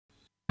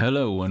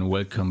Hello and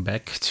welcome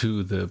back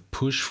to the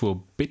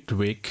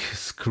Push4Bitwig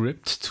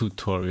script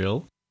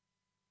tutorial.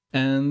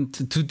 And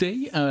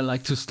today I would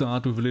like to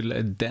start with a little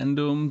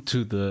addendum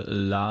to the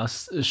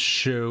last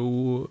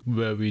show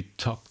where we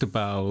talked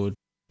about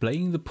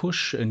playing the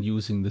push and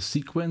using the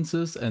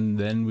sequences, and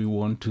then we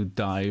want to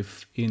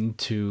dive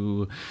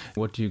into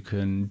what you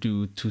can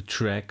do to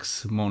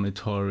tracks,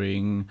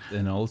 monitoring,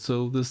 and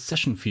also the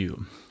session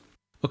view.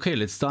 Okay,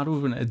 let's start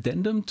with an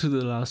addendum to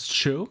the last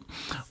show.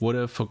 What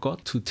I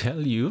forgot to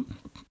tell you,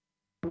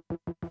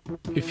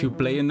 if you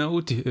play a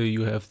node,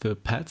 you have the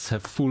pads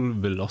have full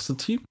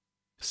velocity.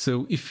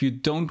 So if you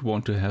don't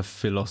want to have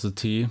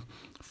velocity,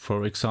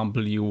 for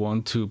example, you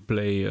want to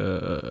play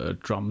a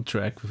drum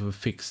track with a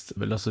fixed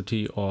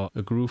velocity or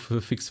a groove with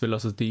a fixed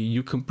velocity,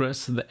 you can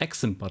press the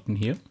accent button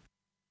here.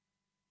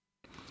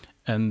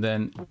 And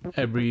then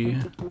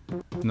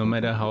no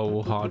matter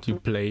how hard you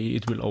play,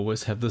 it will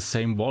always have the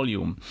same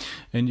volume.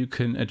 And you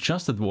can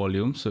adjust that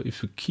volume. So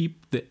if you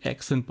keep the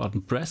accent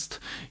button pressed,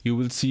 you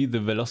will see the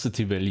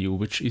velocity value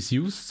which is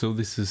used. So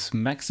this is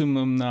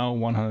maximum now,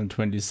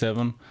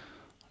 127.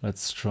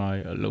 Let's try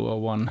a lower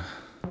one.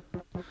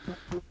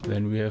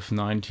 Then we have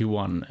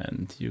 91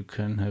 and you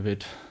can have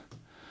it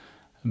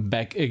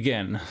back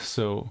again.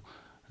 So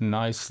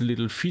nice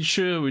little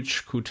feature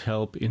which could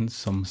help in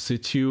some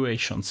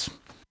situations.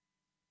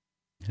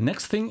 The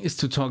next thing is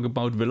to talk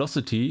about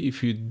velocity.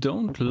 If you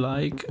don't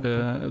like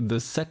the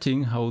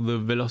setting, how the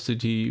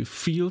velocity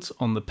feels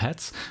on the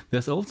pads,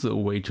 there's also a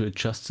way to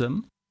adjust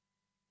them.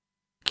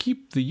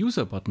 Keep the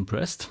user button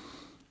pressed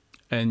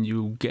and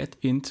you get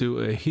into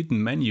a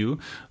hidden menu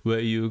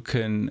where you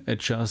can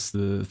adjust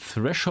the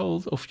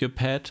threshold of your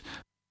pad,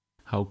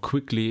 how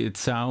quickly it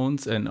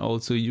sounds, and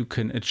also you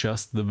can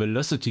adjust the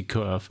velocity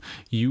curve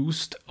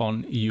used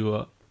on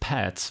your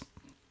pads.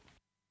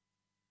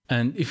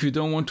 And if you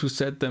don't want to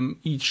set them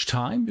each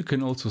time, you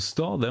can also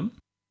store them.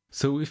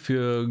 So if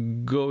you're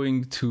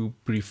going to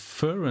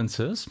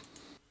preferences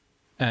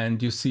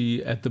and you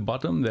see at the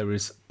bottom there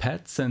is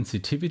pad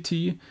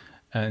sensitivity,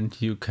 and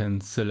you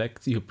can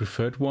select your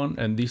preferred one,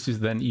 and this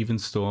is then even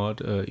stored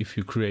if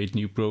you create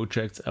new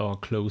projects or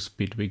close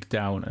Bitwig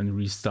down and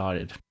restart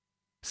it.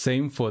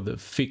 Same for the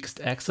fixed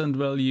accent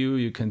value,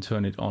 you can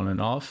turn it on and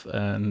off,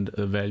 and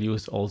the value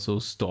is also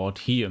stored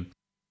here.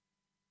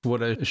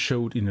 What I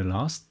showed in the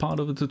last part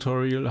of the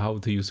tutorial, how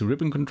to use a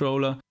ribbon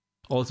controller.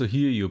 Also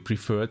here your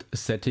preferred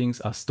settings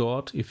are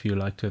stored. If you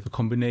like to have a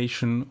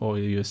combination or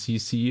your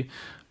CC,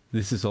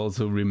 this is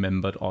also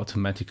remembered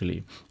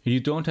automatically.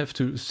 You don't have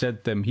to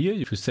set them here.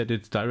 If you set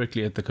it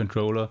directly at the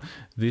controller,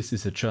 this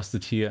is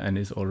adjusted here and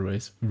is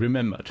always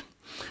remembered.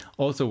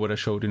 Also what I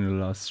showed in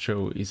the last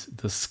show is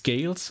the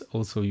scales,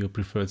 also your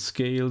preferred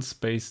scales,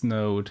 base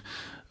note,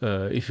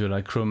 if you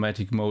like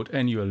chromatic mode,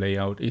 and your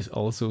layout is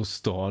also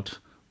stored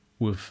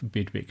with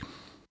Bitwig.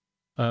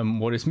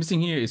 What is missing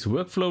here is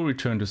workflow.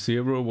 Return to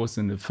 0 was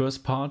in the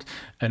first part,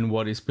 and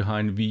what is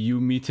behind VU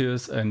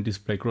meters and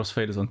display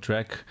crossfaders on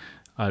track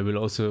I will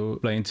also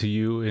explain to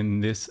you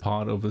in this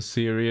part of the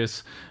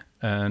series,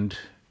 and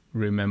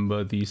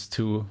remember these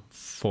two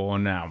for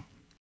now.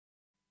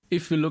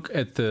 If we look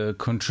at the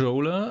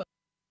controller,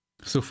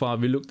 so far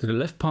we looked at the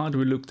left part,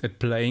 we looked at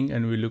playing,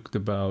 and we looked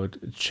about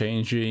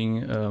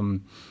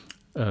changing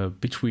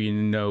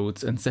between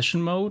nodes and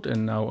session mode.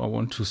 And now I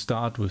want to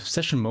start with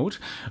session mode,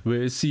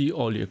 where you see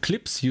all your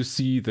clips, you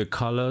see the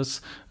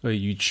colors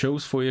you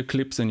chose for your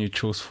clips and you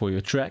chose for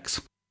your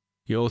tracks.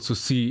 You also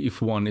see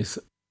if one is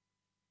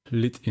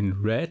lit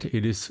in red,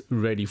 it is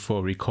ready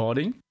for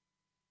recording.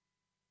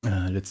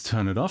 Let's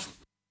turn it off.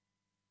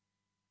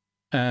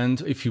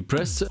 And if you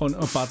press on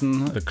a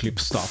button, the clip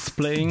starts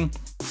playing.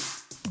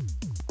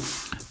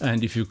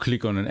 And if you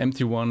click on an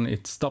empty one,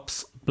 it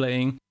stops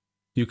playing.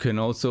 You can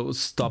also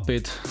stop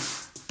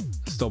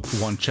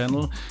one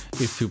channel.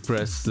 If you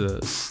press the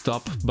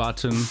stop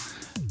button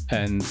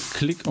and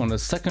click on a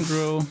second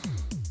row,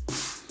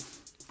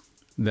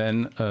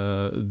 then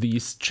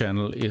this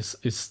channel is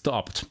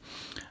stopped.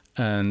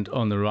 And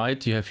on the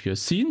right you have your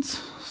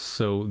scenes.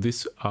 So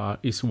this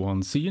is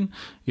one scene.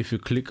 If you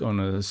click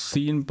on a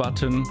scene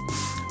button,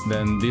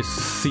 then this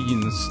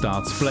scene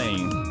starts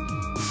playing.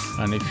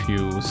 And if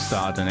you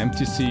start an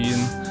empty scene,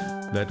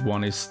 that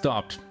one is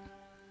stopped.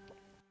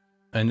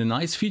 And a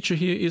nice feature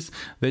here is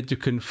that you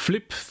can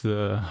flip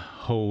the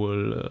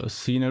whole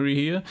scenery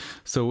here.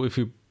 So if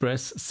you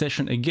press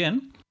session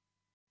again,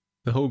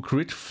 the whole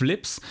grid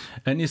flips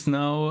and is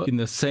now in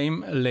the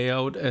same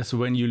layout as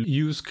when you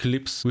use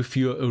clips with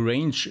your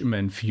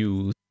arrangement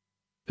view.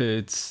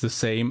 It's the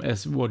same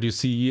as what you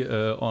see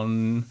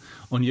on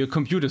your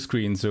computer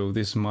screen, so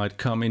this might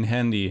come in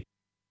handy.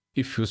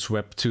 If you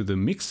swap to the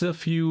mixer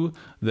view,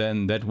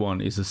 then that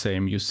one is the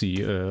same you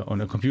see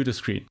on a computer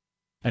screen.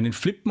 And in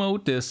flip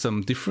mode, there's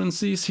some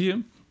differences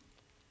here.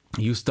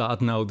 You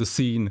start now the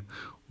scene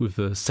with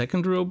the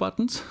second row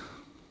buttons.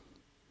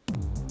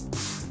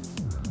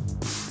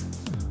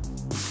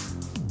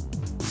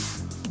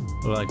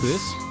 Like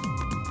this.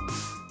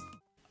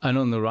 And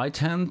on the right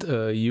hand,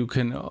 you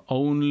can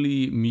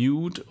only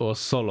mute or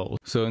solo.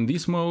 So in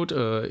this mode,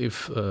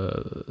 if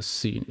a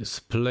scene is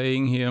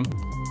playing here,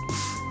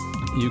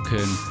 you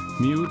can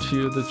mute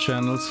here the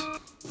channels,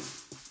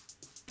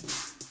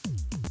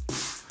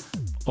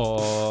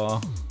 or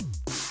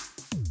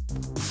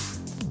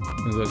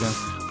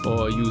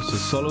use the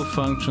solo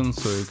function,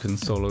 so you can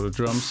solo the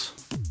drums,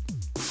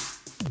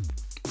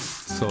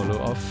 solo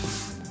off.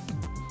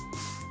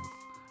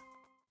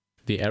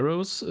 The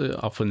arrows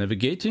are for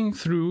navigating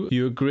through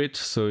your grid,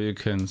 so you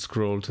can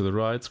scroll to the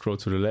right, scroll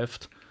to the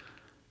left,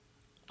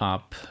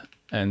 up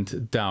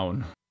and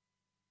down.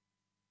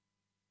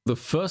 The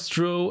first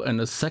row and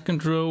the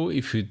second row,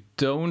 if you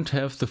don't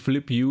have the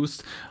flip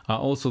used, are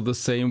also the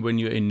same when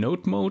you're in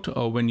node mode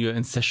or when you're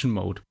in session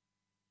mode.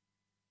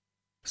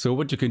 So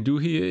what you can do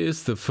here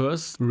is the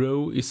first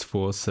row is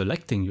for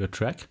selecting your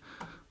track.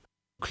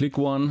 Click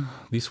one,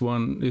 this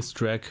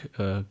track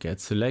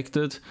gets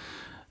selected,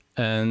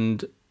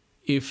 and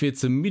if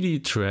it's a MIDI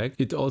track,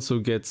 it also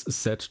gets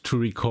set to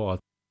record.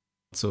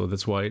 So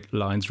that's why it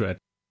lines red.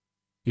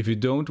 If you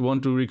don't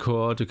want to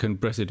record, you can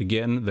press it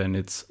again, then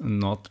it's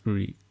not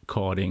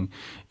recording.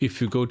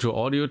 If you go to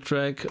audio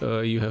track,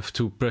 you have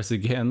to press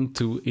again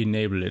to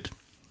enable it.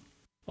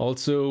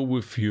 Also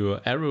with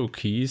your arrow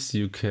keys,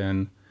 you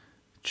can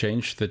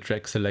change the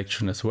track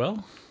selection as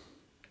well.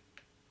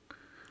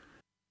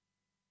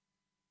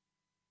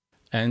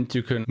 And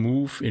you can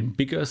move in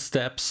bigger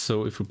steps.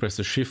 So if you press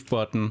the shift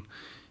button,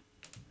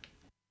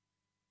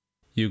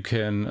 you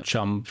can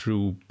jump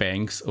through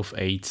banks of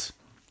 8.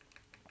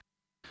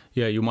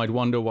 Yeah, you might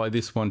wonder why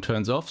this one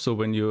turns off. So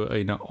when you're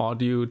in an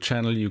audio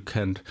channel, you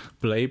can't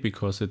play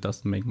because it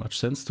doesn't make much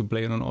sense to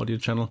play on an audio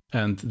channel,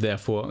 and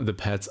therefore the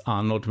pads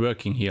are not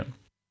working here.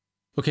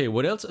 Okay,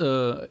 what else?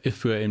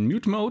 If we're in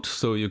mute mode,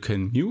 so you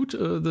can mute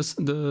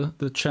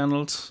the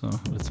channels. So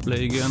let's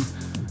play again.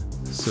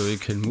 So you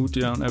can mute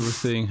down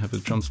everything, have the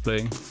drums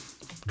playing.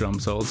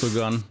 Drums are also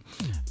gone.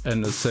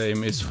 And the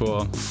same is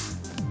for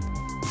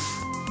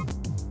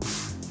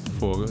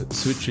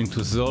switching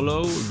to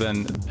solo,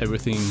 then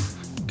everything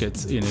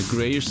gets in a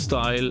grayish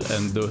style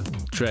and the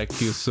track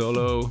you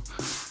solo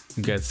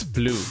gets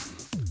blue.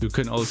 You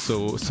can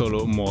also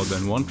solo more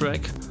than one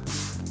track.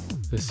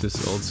 This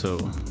is also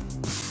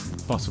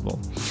possible.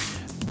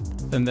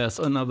 And there's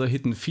another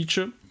hidden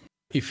feature.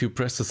 If you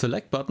press the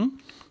select button,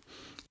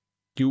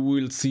 you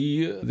will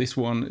see this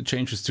one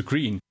changes to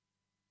green.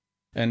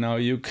 And now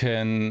you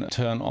can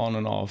turn on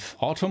and off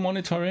auto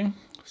monitoring.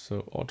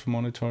 So auto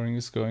monitoring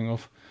is going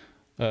off.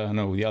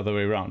 No, the other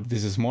way around.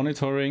 This is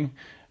monitoring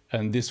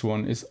and this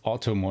one is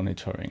auto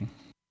monitoring.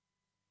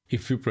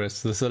 If you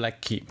press the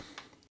select key.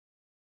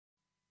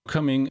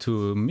 Coming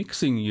to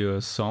mixing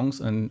your songs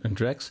and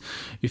tracks,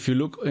 if you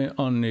look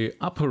on the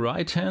upper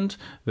right hand,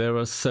 there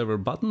are several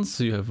buttons.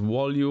 You have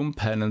volume,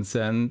 pan and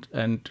send,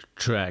 and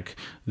track.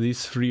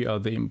 These three are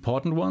the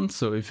important ones.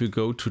 So if you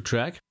go to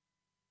track,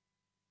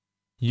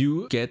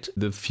 you get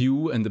the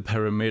view and the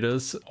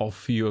parameters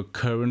of your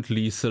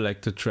currently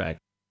selected track.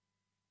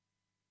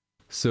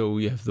 So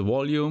you have the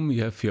volume,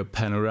 you have your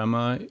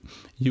panorama,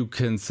 you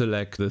can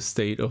select the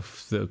state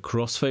of the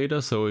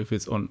crossfader. So if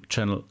it's on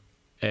channel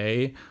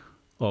A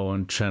or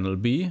on channel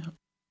B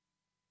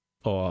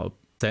or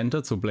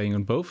centered, so playing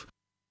on both.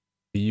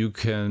 You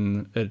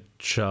can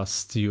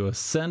adjust your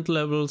send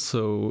level.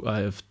 So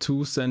I have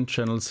 2 send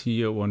channels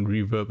here, one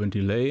reverb and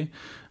delay,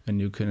 and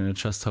you can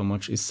adjust how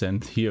much is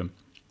sent here.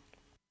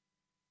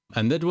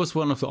 And that was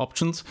one of the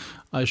options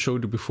I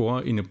showed you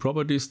before in a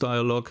properties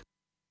dialog.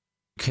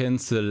 Can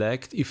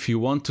select if you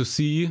want to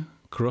see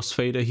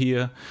crossfader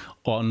here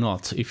or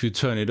not. If you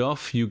turn it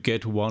off, you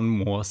get one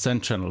more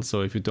send channel.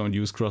 So if you don't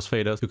use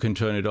crossfaders, you can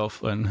turn it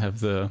off and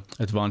have the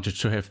advantage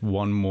to have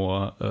one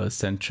more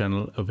send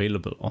channel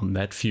available on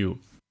that view.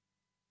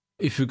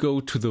 If you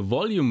go to the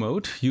volume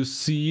mode, you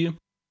see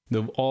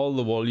all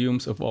the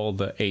volumes of all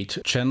the 8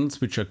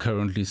 channels which are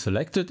currently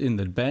selected in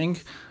that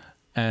bank.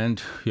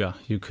 And yeah,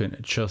 you can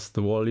adjust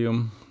the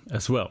volume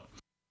as well.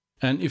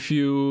 And if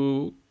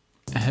you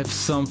have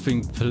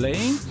something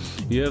playing,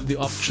 you have the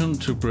option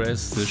to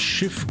press the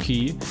shift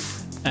key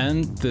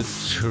and the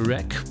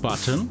track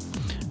button,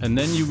 and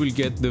then you will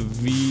get the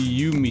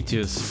VU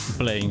meters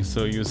playing,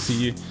 so you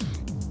see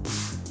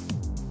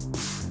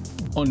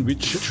on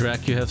which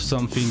track you have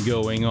something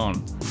going on.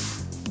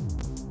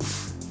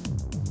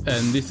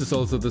 And this is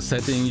also the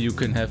setting you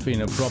can have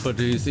in a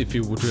properties if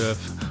you would have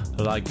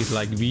like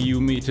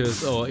VU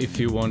meters, or if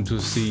you want to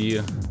see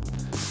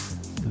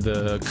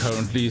the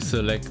currently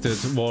selected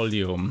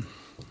volume.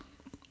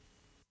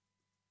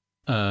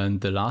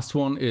 And the last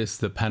one is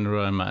the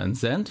panorama and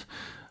send.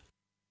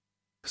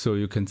 So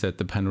you can set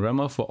the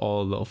panorama for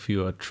all of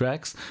your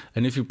tracks.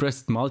 And if you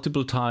press it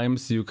multiple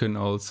times, you can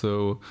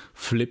also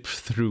flip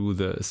through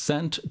the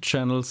send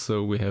channels.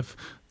 So we have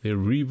the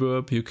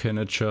reverb you can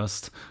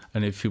adjust.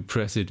 And if you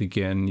press it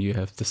again, you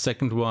have the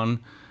second one.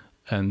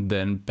 And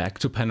then back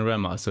to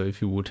panorama. So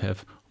if you would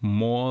have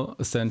more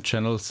send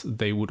channels,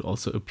 they would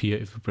also appear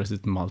if you press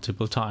it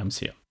multiple times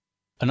here.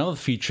 Another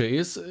feature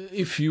is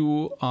if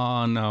you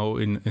are now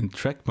in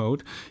track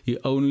mode, you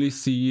only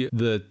see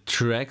the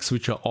tracks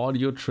which are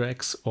audio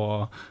tracks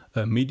or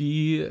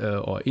MIDI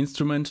or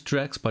instrument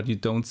tracks, but you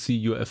don't see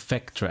your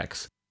effect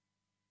tracks.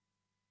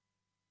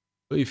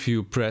 If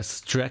you press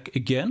track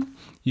again,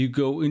 you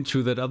go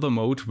into that other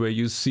mode where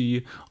you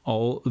see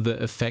all the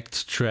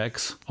effect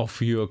tracks of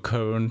your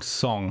current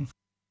song.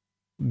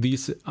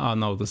 These are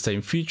now the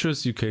same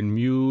features. You can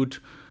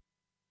mute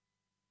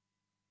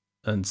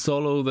and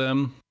solo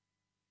them.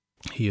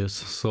 Here's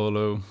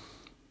solo.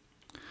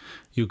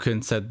 You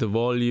can set the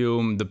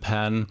volume, the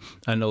pan,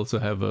 and also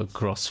have a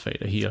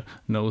crossfader here.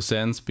 No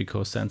sense,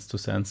 because sense to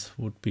sense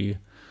would be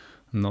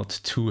not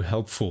too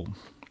helpful.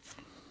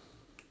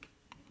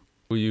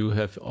 You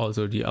have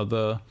also the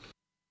other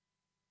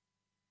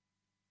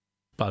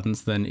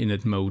buttons then in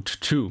that mode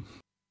too.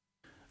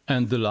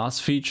 And the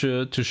last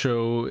feature to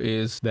show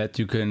is that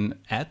you can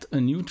add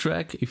a new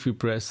track if you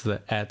press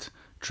the add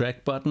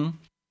track button.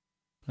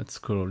 Let's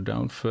scroll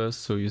down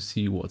first so you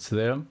see what's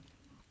there.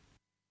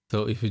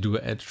 So if you do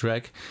add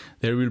track,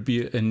 there will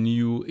be a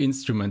new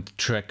instrument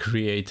track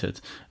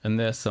created. And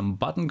there's some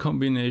button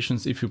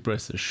combinations. If you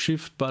press the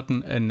shift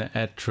button and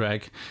add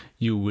track,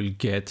 you will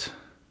get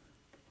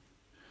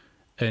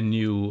a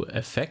new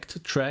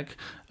effect track.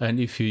 And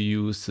if you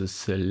use the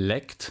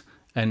select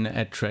and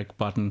add track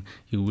button,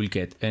 you will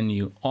get a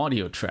new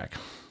audio track.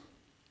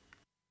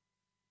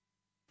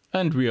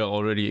 And we are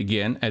already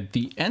again at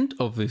the end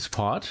of this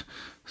part.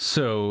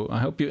 So I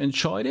hope you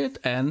enjoyed it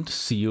and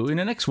see you in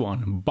the next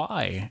one.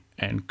 Bye,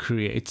 and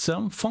create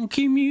some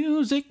funky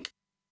music.